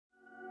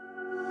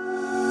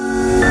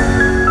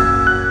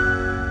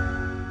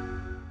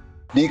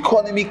The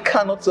economy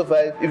cannot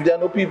survive if there are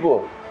no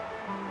people.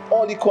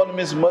 All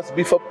economies must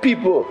be for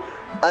people,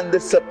 and the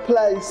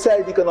supply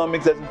side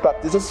economics that in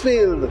practice has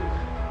failed.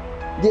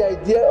 The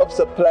idea of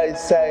supply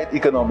side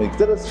economics,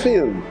 that has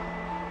failed.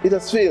 It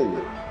has failed.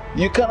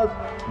 You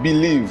cannot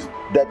believe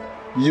that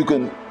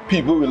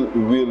people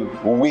will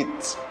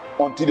wait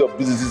until your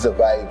businesses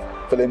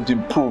survive for them to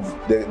improve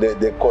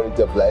their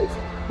quality of life.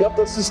 You have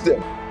the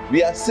system.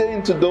 We are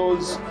saying to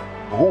those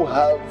who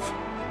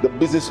have the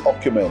business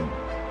acumen,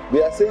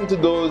 we are saying to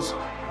those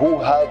who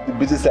have the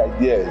business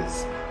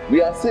ideas,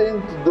 we are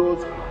saying to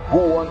those who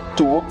want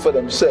to work for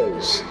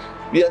themselves,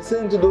 we are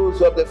saying to those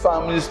who have their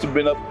families to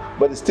bring up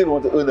but they still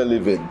want to earn a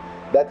living,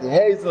 that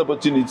here is an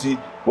opportunity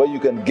where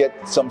you can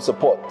get some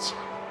support.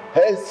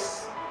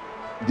 Here's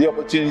the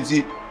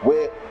opportunity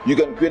where you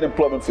can create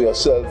employment for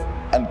yourself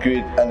and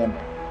create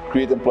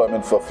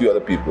employment for a few other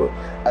people.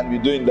 And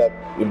we're doing that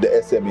with the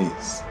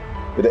SMEs,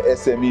 with the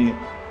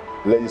SME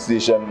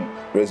legislation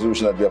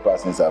resolution that we are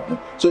passing this afternoon.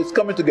 So it's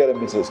coming together,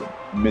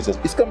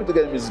 it's coming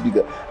together, Mrs.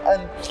 Speaker.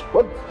 And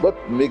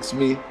what makes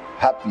me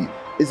happy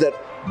is that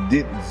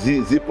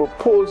the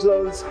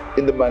proposals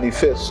in the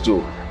manifesto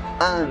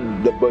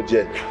and the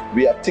budget,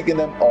 we are taking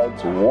them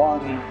out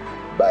one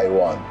by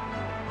one.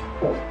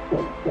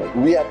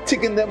 We are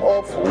taking them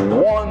off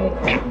one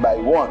by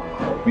one.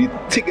 We're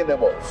taking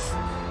them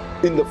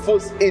off. In the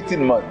first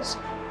 18 months,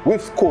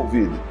 with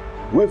COVID,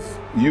 with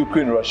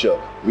Ukraine, Russia,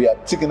 we are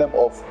taking them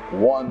off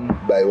one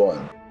by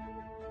one.